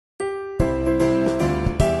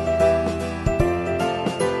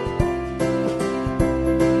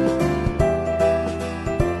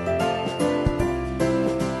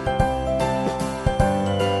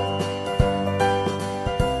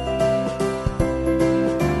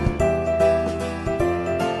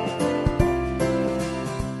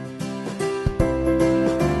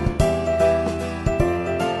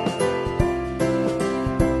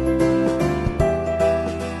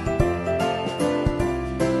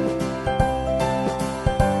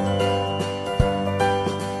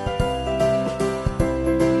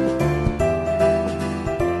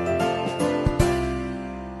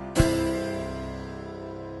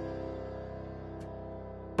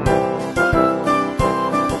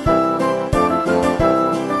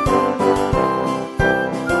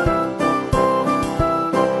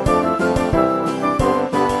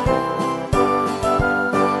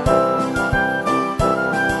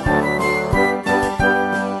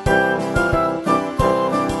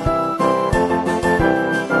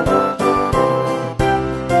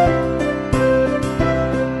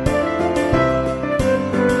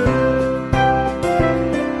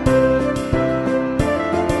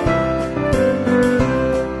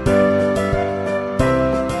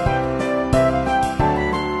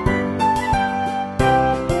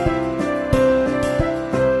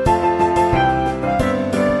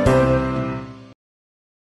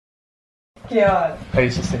God. I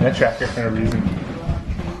used to sing that tracker for a reason.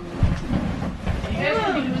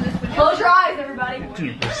 Close your eyes, everybody.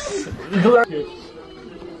 Dude,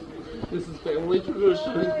 This is family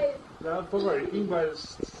tradition. Not for breaking by the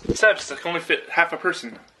steps that can only fit half a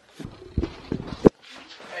person.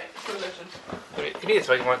 Wait, give me this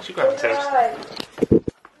if you want. You go downstairs.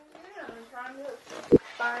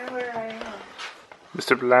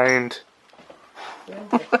 Mr. Blind.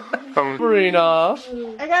 Marina.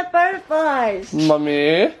 I got butterflies.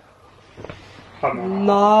 Mommy.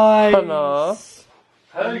 Nice.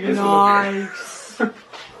 Hannah. Nice.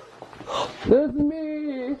 There's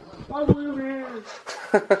me. I'm here.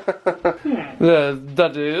 There's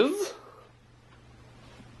Daddies.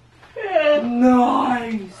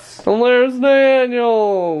 Nice. And there's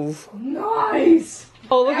Daniels. Nice.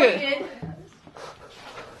 Oh, look at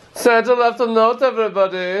Santa left a note,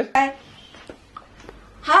 everybody.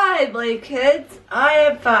 Hi, Blake kids. I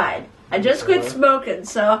am fine. I just quit smoking,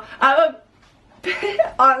 so I'm a bit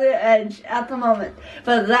on the edge at the moment,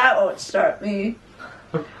 but that won't stop me.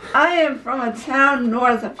 I am from a town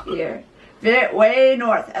north of here, way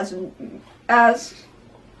north, as north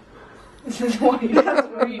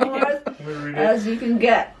as you can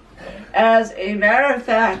get. As a matter of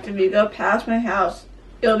fact, if you go past my house,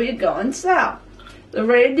 you'll be going south. The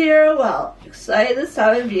reindeer are well excited this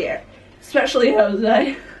time of year, especially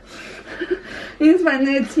Jose. He's my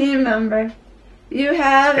new team member. You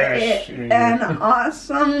have an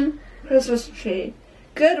awesome Christmas tree.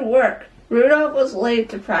 Good work. Rudolph was late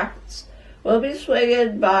to practice. We'll be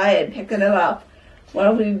swinging by and picking him up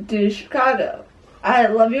when we do Chicago. I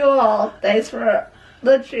love you all. Thanks for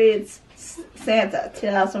the treats, Santa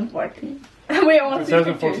 2014. We want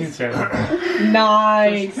 2014 Santa.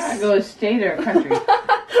 Nice. Chicago is state or country?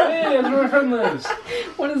 Hey, that's where my friend lives.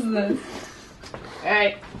 What is this?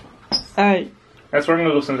 Alright. Alright. That's where I'm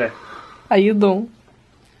gonna go someday. How you doing?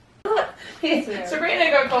 Sabrina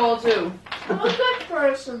got called too. I'm a good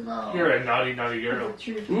person, though. You're a naughty, naughty girl. Ooh,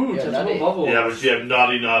 Yeah, touchable bubble. Yeah, but you have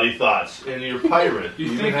naughty, naughty thoughts. And you're a pirate.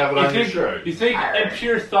 You even have it on your shirt. You think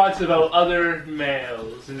impure thoughts about other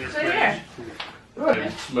males in your So, fridge. yeah.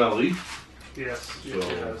 Right. Smelly. Yes, So,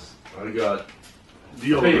 yes. I got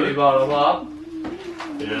Baby deodorant. bottle up.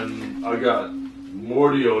 And I got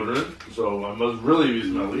more deodorant. So I must really be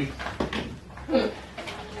smelly.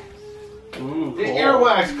 Ooh, The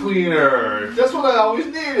earwax cleaner. That's what I always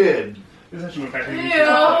needed. This is actually what I Ew.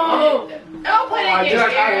 Don't put it in your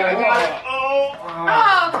ear.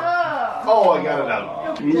 Oh, I got it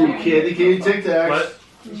out. Ooh, candy cane Tic Tacs. What?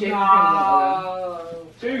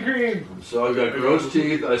 Shaving cream. So I got gross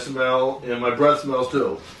teeth, I smell, and my breath smells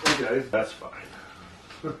too. Okay, that's fine.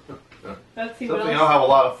 Let's see Something I'll have a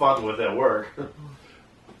lot of fun with at work.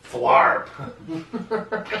 Flarp.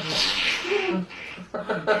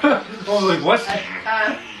 I was like, what?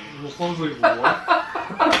 I was like, what?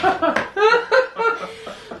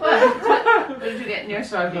 What did you get in your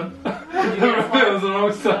stocking? That was the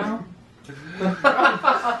wrong stuff.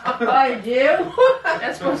 I do?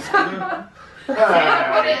 That's what's up. Put it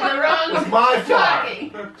Ah, in the wrong it's my fault. stocking.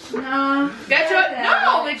 No. That's your,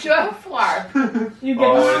 no, it's your flarp. You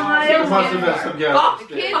Oh, it must have been some The gas.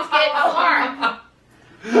 kids get flarp.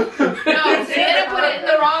 No, Santa put it in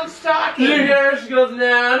the wrong stocking. You hear her? She goes, nah,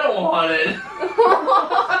 I don't want it.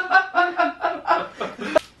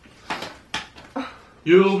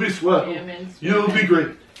 You'll be swell. You'll be great.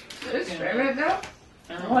 Experiment now?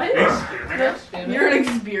 What? You're an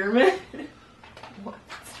experiment?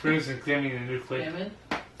 Spring's examining a new flavor. Experiment?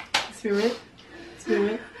 Experiment?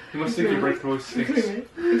 Experiment? You must think your breath always stinks. Experiment?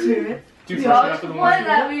 Experiment? Dude, We freshen always up for the complain morning.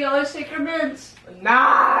 that we always take our mints.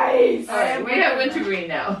 Nice! Alright, we have wintergreen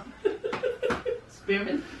now.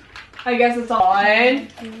 Experiment? I guess it's all. 1,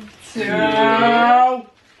 2, Yeah.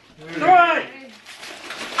 3!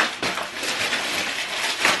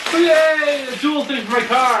 Yay! The dual thing for my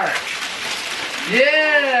car!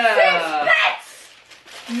 Yeah!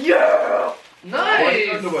 Yeah! White Nice!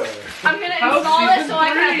 underwear. I'm gonna install this so I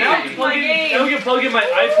can Now have we my plug in, now we game. can plug in my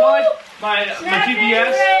iPod, my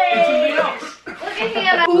TBS, and something else. Look at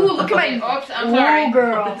Hannah. Ooh, look at my. Oops, I'm sorry. Ooh,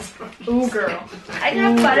 girl. Ooh, girl. I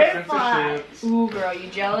got butterflies. Ooh, girl. You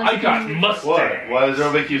jealous? I got What? Mustang. Why does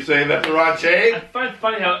everybody keep saying that for Ron I Shane? find it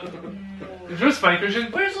funny how. You know what's funny,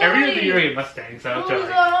 Christian? Where's Every Lily? other year I get Mustangs, I don't tell you.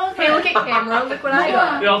 Hey, look at camera. Look what I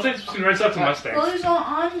got. Yeah, I'll take some right up to Mustangs. Lily's not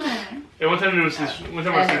on there. And one time it was this. One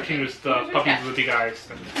time I was 13, it was the puppies with the big eyes.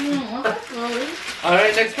 Lily.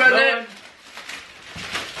 Alright, next present.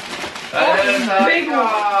 Big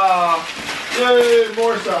one. Yay,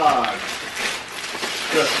 more socks.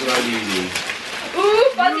 Just what I needed. Ooh,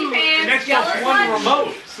 fuzzy pants. Next Jealous one's one one?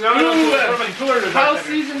 remote, so House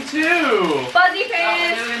Season 2. Fuzzy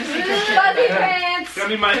pants. Fuzzy pants. Got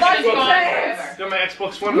me my Fuzzy Xbox. pants. Got my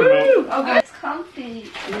Xbox One remote. Okay. It's comfy.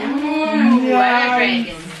 Ooh,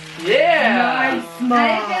 dragon. Yeah. I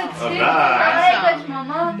can speak English,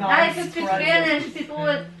 Mama. I can speak Nice. Spanish. People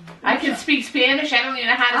would. I can speak Spanish. I don't even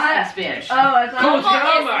know how to speak Spanish. Oh, it's ¿Cómo te like.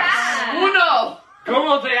 llamas? Uno.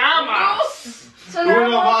 ¿Cómo te llamas? So now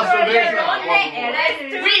Uno I'm más going cerveza. to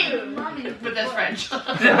But that's French. 4.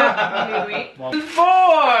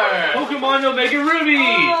 Pokemon Omega Ruby.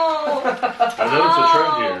 Oh. I noticed a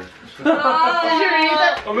trend here. Did you read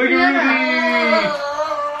that? Omega Ruby.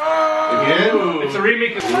 Again? It's a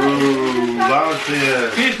remake of Ooh,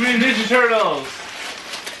 bouncy. Teenage Mutant Ninja Turtles.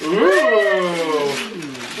 Ooh.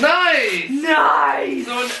 Nice. Nice.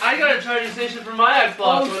 So I got a charging station for my Xbox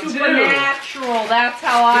Oh, One too. supernatural. That's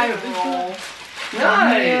how I roll.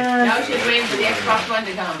 Nice. Now she's waiting for the Xbox One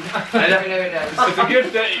to come. I know. There it is. It's a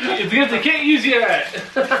gift they can't use yet.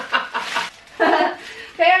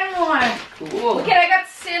 Paramore. Cool. Okay, I got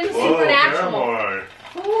Sim Whoa, Supernatural. Paramore.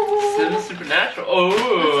 Sims Supernatural.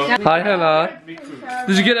 Oh. Hi, Hannah.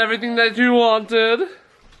 Did you get everything that you wanted?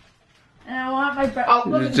 And I want my bread.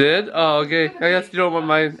 You did? Oh, okay. I guess you don't want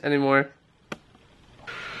mine anymore.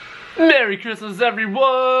 Merry Christmas,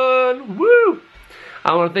 everyone! Woo!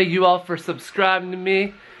 I want to thank you all for subscribing to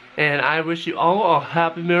me, and I wish you all a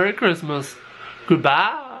happy Merry Christmas.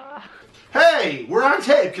 Goodbye. Hey, we're on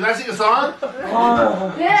tape. Can I sing a song?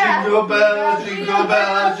 Yeah. Jingle bells,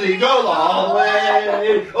 jingle all the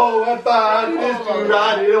way. Oh, what fun it is to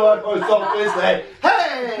ride in one horse open sleigh.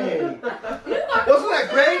 Hey! Wasn't that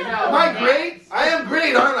great? Am I great? I am